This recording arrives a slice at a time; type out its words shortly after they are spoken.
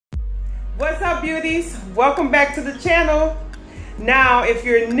What's up, beauties? Welcome back to the channel. Now, if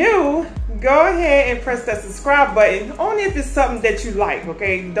you're new, go ahead and press that subscribe button, only if it's something that you like,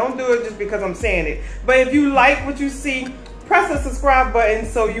 okay? Don't do it just because I'm saying it. But if you like what you see, press the subscribe button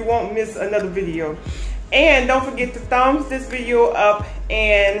so you won't miss another video. And don't forget to thumbs this video up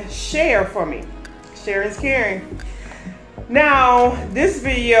and share for me. Sharing is caring. Now, this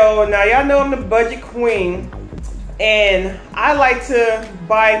video, now y'all know I'm the budget queen, and I like to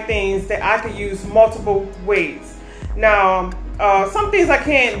buy things that I could use multiple ways. Now, some things I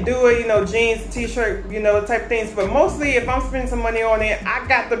can't do it, you know, jeans, t-shirt, you know, type things, but mostly if I'm spending some money on it, I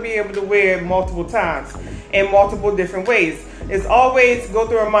got to be able to wear it multiple times in multiple different ways. It's always go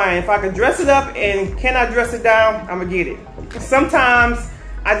through my mind, if I can dress it up and can I dress it down, I'm gonna get it. Sometimes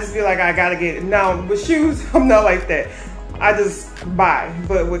I just feel like I gotta get it. Now with shoes, I'm not like that. I just buy,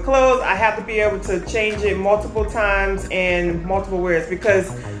 but with clothes, I have to be able to change it multiple times and multiple wears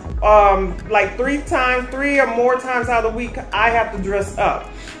because like three or more times out of the week, I have to dress up.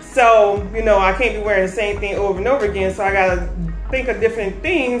 So, you know, I can't be wearing the same thing over and over again. So I gotta think of different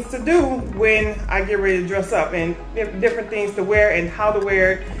things to do when I get ready to dress up and different things to wear and how to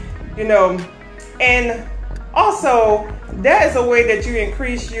wear it, you know. And also, that is a way that you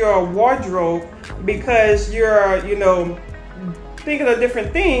increase your wardrobe because you're, you know, thinking of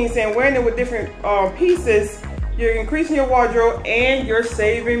different things and wearing it with different pieces. You're increasing your wardrobe and you're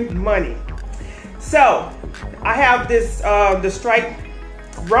saving money. So I have this the striped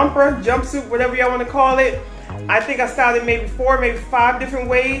romper, jumpsuit, whatever y'all want to call it. I think I styled it maybe 4, maybe 5 different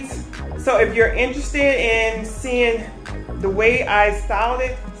ways. So if you're interested in seeing the way I styled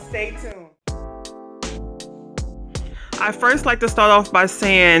it, stay tuned. I first like to start off by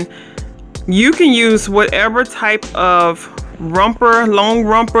saying you can use whatever type of romper, long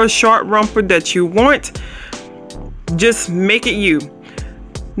romper, short romper that you want. Just make it you.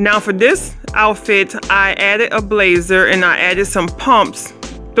 Now for this outfit, I added a blazer and I added some pumps,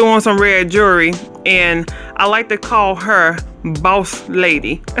 threw on some red jewelry, and I like to call her Boss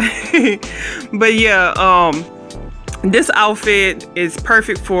Lady. But yeah, this outfit is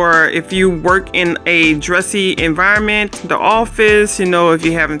perfect for if you work in a dressy environment, the office, you know, if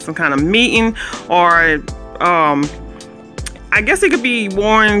you're having some kind of meeting, or I guess it could be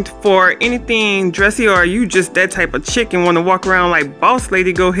worn for anything dressy, or you just that type of chick and want to walk around like boss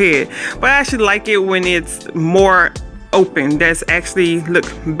lady, go ahead. But I actually like it when it's more open. That's actually look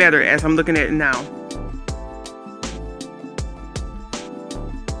better as I'm looking at it now.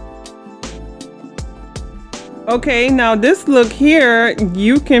 Okay, now this look here,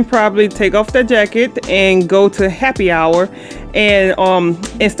 you can probably take off that jacket and go to happy hour. And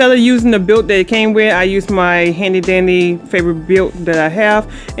instead of using the belt that it came with, I used my handy dandy favorite belt that I have.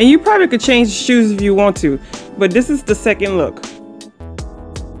 And you probably could change the shoes if you want to. But this is the second look.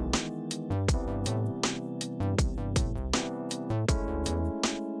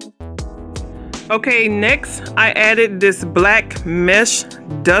 Okay, next I added this black mesh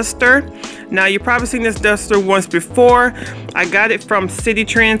duster. Now you've probably seen this duster once before. I got it from City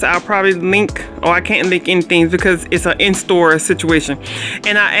Trends. I'll probably link, or I can't link anything because it's an in-store situation.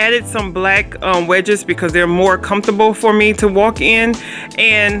 And I added some black wedges because they're more comfortable for me to walk in.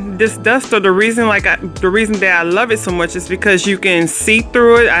 And this duster, the reason that I love it so much is because you can see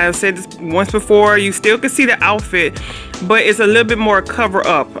through it. I have said this once before. You still can see the outfit, but it's a little bit more cover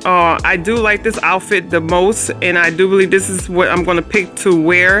up. I do like this outfit the most, and I do believe this is what I'm going to pick to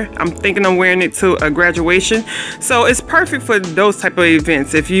wear. I'm thinking I'm wearing it to a graduation, so it's perfect for those type of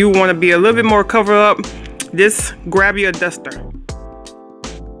events. If you want to be a little bit more cover up, just grab you a duster.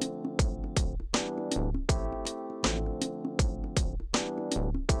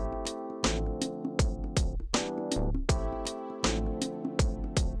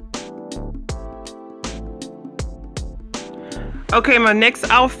 Okay, my next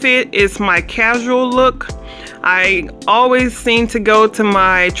outfit is my casual look. I always seem to go to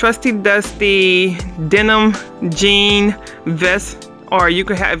my trusty dusty denim jean vest, or you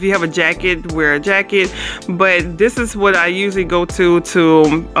could have, if you have a jacket, wear a jacket. But this is what I usually go to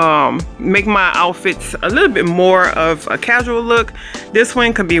make my outfits a little bit more of a casual look. This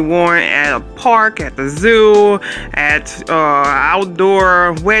one can be worn at a park, at the zoo, at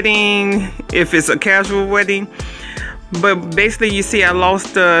outdoor wedding, if it's a casual wedding. But basically, you see I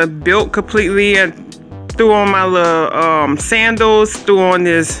lost the belt completely and threw on my little sandals, threw on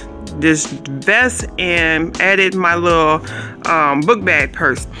this vest, and added my little book bag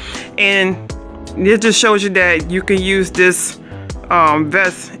purse. And it just shows you that you can use this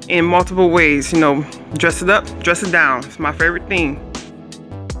vest in multiple ways. You know, dress it up, dress it down. It's my favorite thing.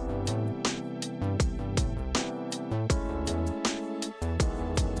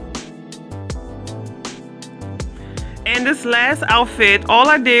 And this last outfit, all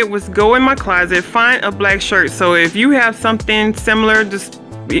I did was go in my closet, find a black shirt. So if you have something similar, just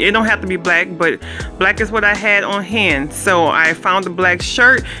it don't have to be black, but black is what I had on hand. So I found a black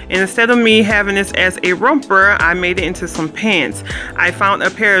shirt, and instead of me having this as a romper, I made it into some pants. I found a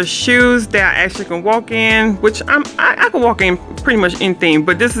pair of shoes that I actually can walk in, which I can walk in pretty much anything,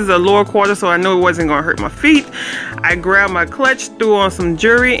 but this is a lower quarter, so I know it wasn't gonna hurt my feet. I grabbed my clutch, threw on some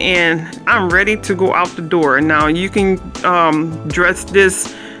jewelry, and I'm ready to go out the door. Now you can dress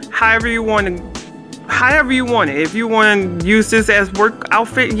this however you want it. If you want to use this as work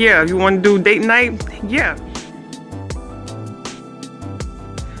outfit, yeah. If you want to do date night, yeah.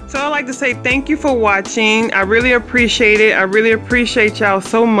 So I'd like to say thank you for watching. I really appreciate it. I really appreciate y'all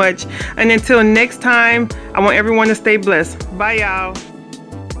so much. And until next time, I want everyone to stay blessed. Bye, y'all.